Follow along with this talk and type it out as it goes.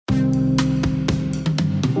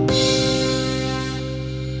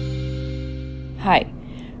Hi,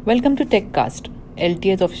 welcome to TechCast,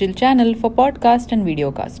 LTA's official channel for podcast and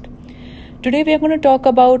videocast. Today we are going to talk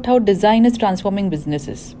about how design is transforming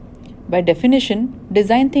businesses. By definition,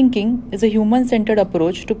 design thinking is a human-centered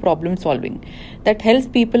approach to problem solving that helps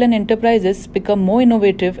people and enterprises become more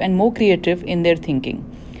innovative and more creative in their thinking.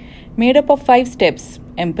 Made up of 5 steps: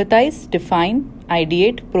 empathize, define,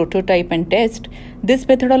 ideate, prototype, and test, this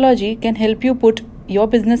methodology can help you put your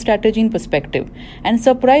business strategy in perspective and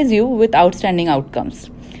surprise you with outstanding outcomes.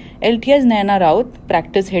 LTI's Nayna Raut,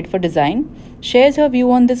 practice head for design, shares her view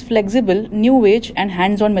on this flexible, new age, and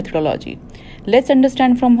hands-on methodology. Let's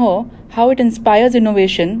understand from her how it inspires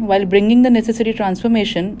innovation while bringing the necessary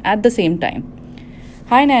transformation at the same time.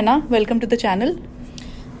 Hi Nayna, welcome to the channel.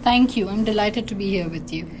 Thank you. I'm delighted to be here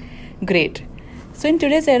with you. Great. So in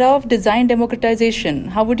today's era of design democratization,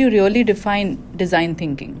 how would you really define design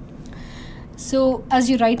thinking? So, as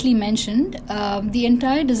you rightly mentioned, the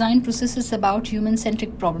entire design process is about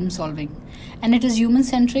human-centric problem solving. And it is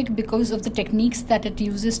human-centric because of the techniques that it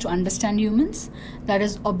uses to understand humans, that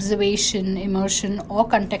is observation, immersion, or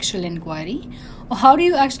contextual inquiry. Or how do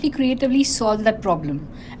you actually creatively solve that problem?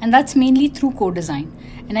 And that's mainly through co-design.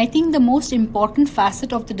 And I think the most important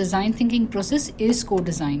facet of the design thinking process is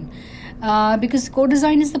co-design. Because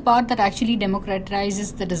co-design is the part that actually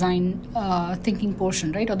democratizes the design thinking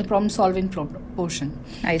portion, right? Or the problem-solving portion.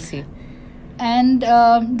 I see. And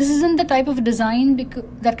this isn't the type of design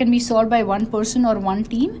that can be solved by one person or one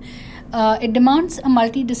team. It demands a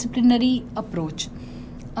multidisciplinary approach.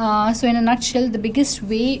 So in a nutshell, the biggest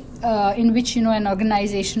way in which an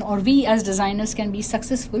organization or we as designers can be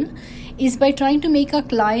successful is by trying to make our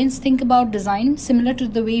clients think about design similar to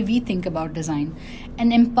the way we think about design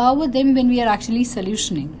and empower them when we are actually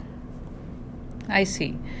solutioning. I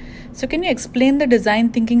see. So can you explain the design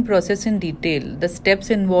thinking process in detail, the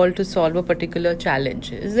steps involved to solve a particular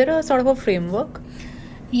challenge? Is there a sort of a framework?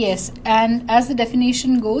 Yes, and as the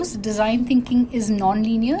definition goes, design thinking is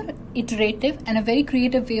non-linear, iterative, and a very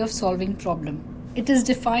creative way of solving problem. It is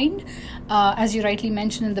defined, as you rightly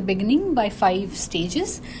mentioned in the beginning, by 5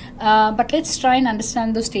 stages. But let's try and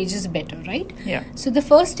understand those stages better, right? Yeah. So the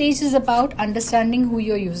first stage is about understanding who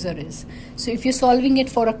your user is. So if you're solving it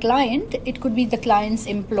for a client, it could be the client's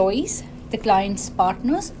employees, the client's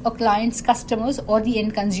partners, or client's customers, or the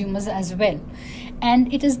end consumers as well.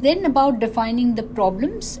 And it is then about defining the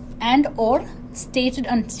problems and or stated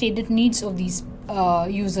and unstated needs of these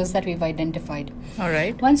users that we've identified. All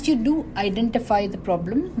right. Once you do identify the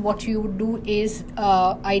problem, what you would do is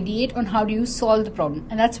ideate on how do you solve the problem.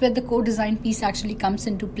 And that's where the co-design piece actually comes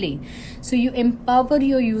into play. So you empower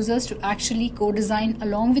your users to actually co-design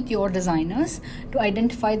along with your designers to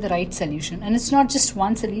identify the right solution. And it's not just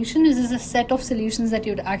one solution, it is a set of solutions that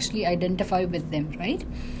you'd actually identify with them, right?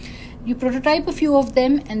 You prototype a few of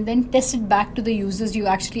them and then test it back to the users you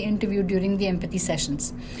actually interviewed during the empathy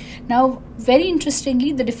sessions. Now, very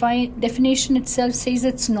interestingly, the definition itself says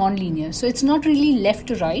it's non-linear. So it's not really left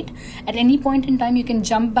to right. At any point in time, you can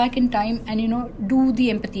jump back in time and, do the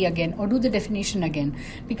empathy again or do the definition again.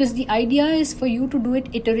 Because the idea is for you to do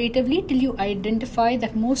it iteratively till you identify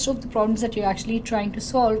that most of the problems that you're actually trying to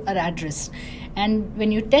solve are addressed. And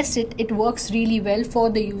when you test it, it works really well for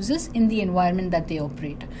the users in the environment that they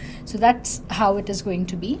operate. So that's how it is going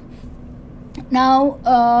to be. Now,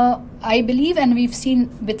 I believe, and we've seen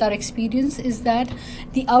with our experience, is that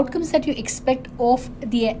the outcomes that you expect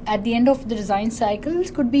at the end of the design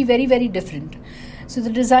cycles could be very, very different. So the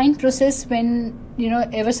design process, when,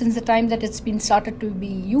 ever since the time that it's been started to be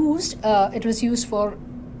used, it was used for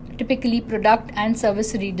typically product and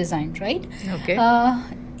service redesign, right? Okay.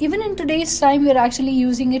 Even in today's time, we're actually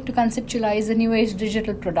using it to conceptualize the new age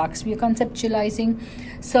digital products. We are conceptualizing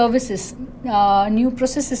services, new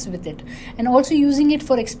processes with it, and also using it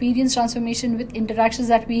for experience transformation with interactions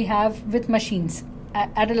that we have with machines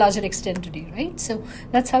at a larger extent today, right? So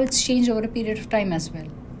that's how it's changed over a period of time as well.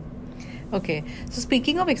 Okay. So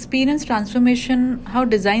speaking of experience transformation, how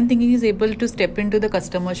design thinking is able to step into the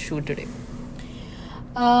customer's shoe today?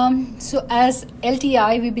 So as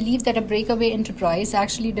LTI, we believe that a breakaway enterprise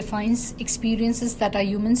actually defines experiences that are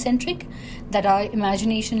human-centric, that are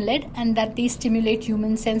imagination-led, and that they stimulate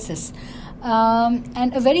human senses.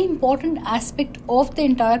 And a very important aspect of the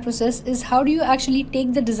entire process is how do you actually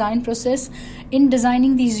take the design process in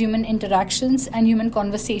designing these human interactions and human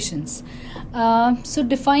conversations. So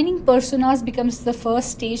defining personas becomes the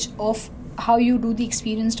first stage of how you do the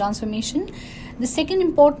experience transformation. The second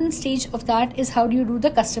important stage of that is how do you do the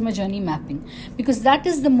customer journey mapping, because that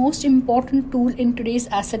is the most important tool in today's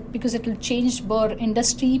asset, because it will change per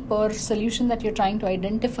industry, per solution that you're trying to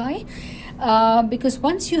identify. Because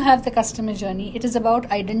once you have the customer journey, it is about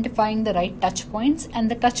identifying the right touch points, and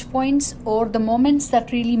the touch points or the moments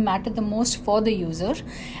that really matter the most for the user,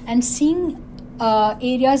 and seeing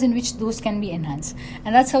areas in which those can be enhanced.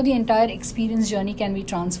 And that's how the entire experience journey can be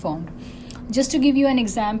transformed. Just to give you an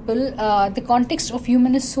example, the context of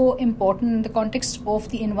human is so important, the context of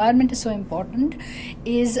the environment is so important,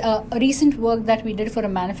 is a recent work that we did for a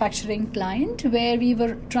manufacturing client where we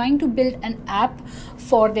were trying to build an app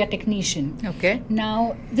for their technician. Okay.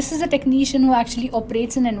 Now, this is a technician who actually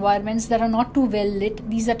operates in environments that are not too well lit.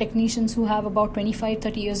 These are technicians who have about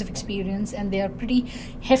 25-30 years of experience, and they are pretty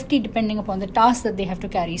hefty depending upon the task that they have to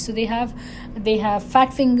carry. So they have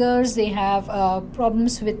fat fingers, they have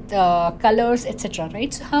problems with colors, etc.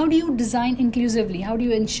 Right? So how do you design inclusively? How do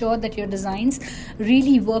you ensure that your designs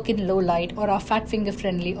really work in low light, or are fat finger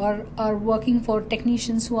friendly, or are working for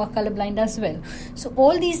technicians who are colorblind as well? So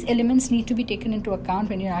all these elements need to be taken into account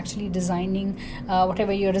when you're actually designing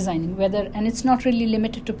whatever you're designing, and it's not really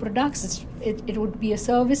limited to products. It would be a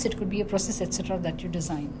service, it could be a process, etc. that you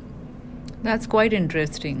design. That's quite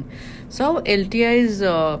interesting. So LTI is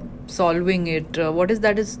solving it. What is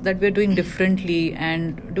that we're doing differently,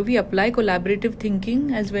 and do we apply collaborative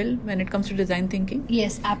thinking as well when it comes to design thinking?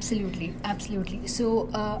 Yes, absolutely. So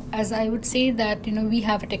as I would say that, we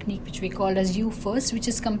have a technique which we call as you first, which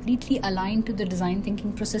is completely aligned to the design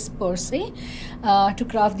thinking process per se, to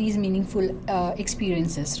craft these meaningful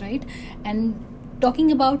experiences, right? And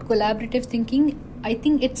talking about collaborative thinking, I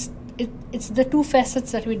think it's the two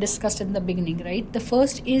facets that we discussed in the beginning, right? The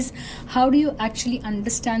first is how do you actually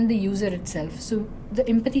understand the user itself. So the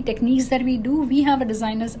empathy techniques that we do, we have a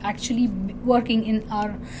designers actually working in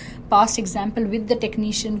our past example with the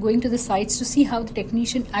technician, going to the sites to see how the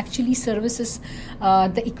technician actually services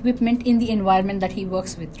the equipment in the environment that he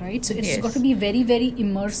works with, right? So it's got to be very, very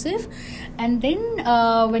immersive. And then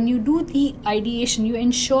when you do the ideation, you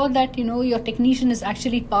ensure that your technician is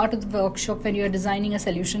actually part of the workshop when you're designing a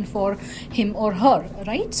solution for him or her,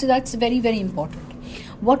 right? So that's very, very important.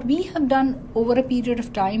 What we have done over a period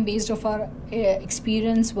of time, based off our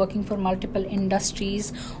experience working for multiple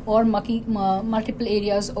industries or multiple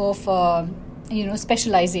areas of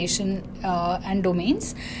specialization and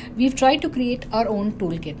domains, we've tried to create our own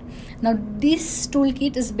toolkit. Now, this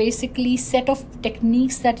toolkit is basically a set of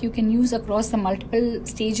techniques that you can use across the multiple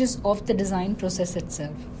stages of the design process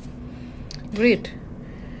itself. Great.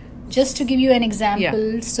 Just to give you an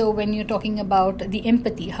example, so when you're talking about the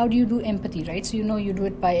empathy, how do you do empathy, right? So you do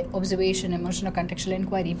it by observation, immersion, or contextual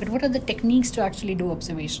inquiry. But what are the techniques to actually do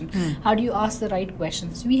observation? How do you ask the right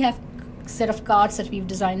questions? We have a set of cards that we've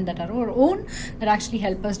designed that are our own, that actually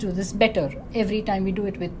help us do this better every time we do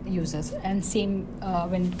it with users. And same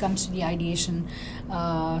when it comes to the ideation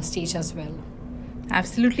stage as well.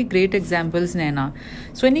 Absolutely great examples, Nayna.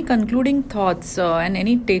 So any concluding thoughts and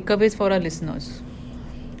any takeaways for our listeners?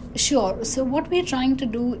 Sure. So what we're trying to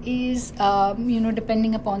do is,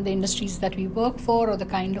 depending upon the industries that we work for or the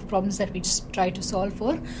kind of problems that we try to solve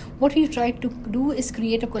for, what we try to do is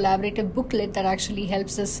create a collaborative booklet that actually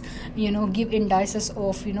helps us, give indices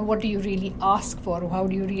of, what do you really ask for, or how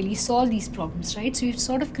do you really solve these problems, right? So we've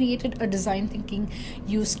sort of created a design thinking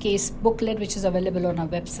use case booklet, which is available on our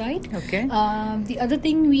website. Okay. The other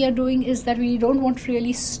thing we are doing is that we don't want to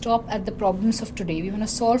really stop at the problems of today. We want to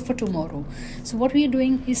solve for tomorrow. So what we are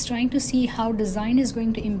doing is trying to see how design is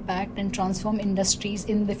going to impact and transform industries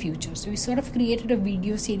in the future. So we sort of created a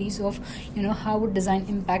video series of, how would design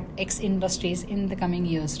impact X industries in the coming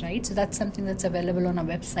years, right? So that's something that's available on our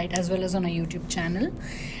website as well as on our YouTube channel.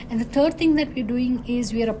 And the third thing that we're doing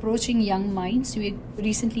is we are approaching young minds. We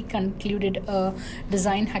recently concluded a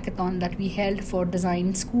design hackathon that we held for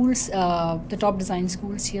design schools, the top design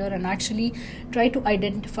schools here, and actually try to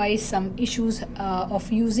identify some issues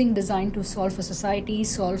of using design to solve for society,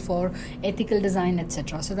 solve for ethical design,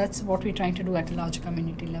 etc. So that's what we're trying to do at a larger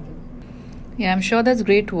community level. Yeah, I'm sure that's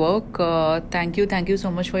great work. Thank you so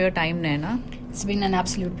much for your time, Nayna. It's been an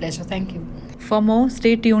absolute pleasure. Thank you. For more,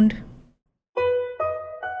 stay tuned.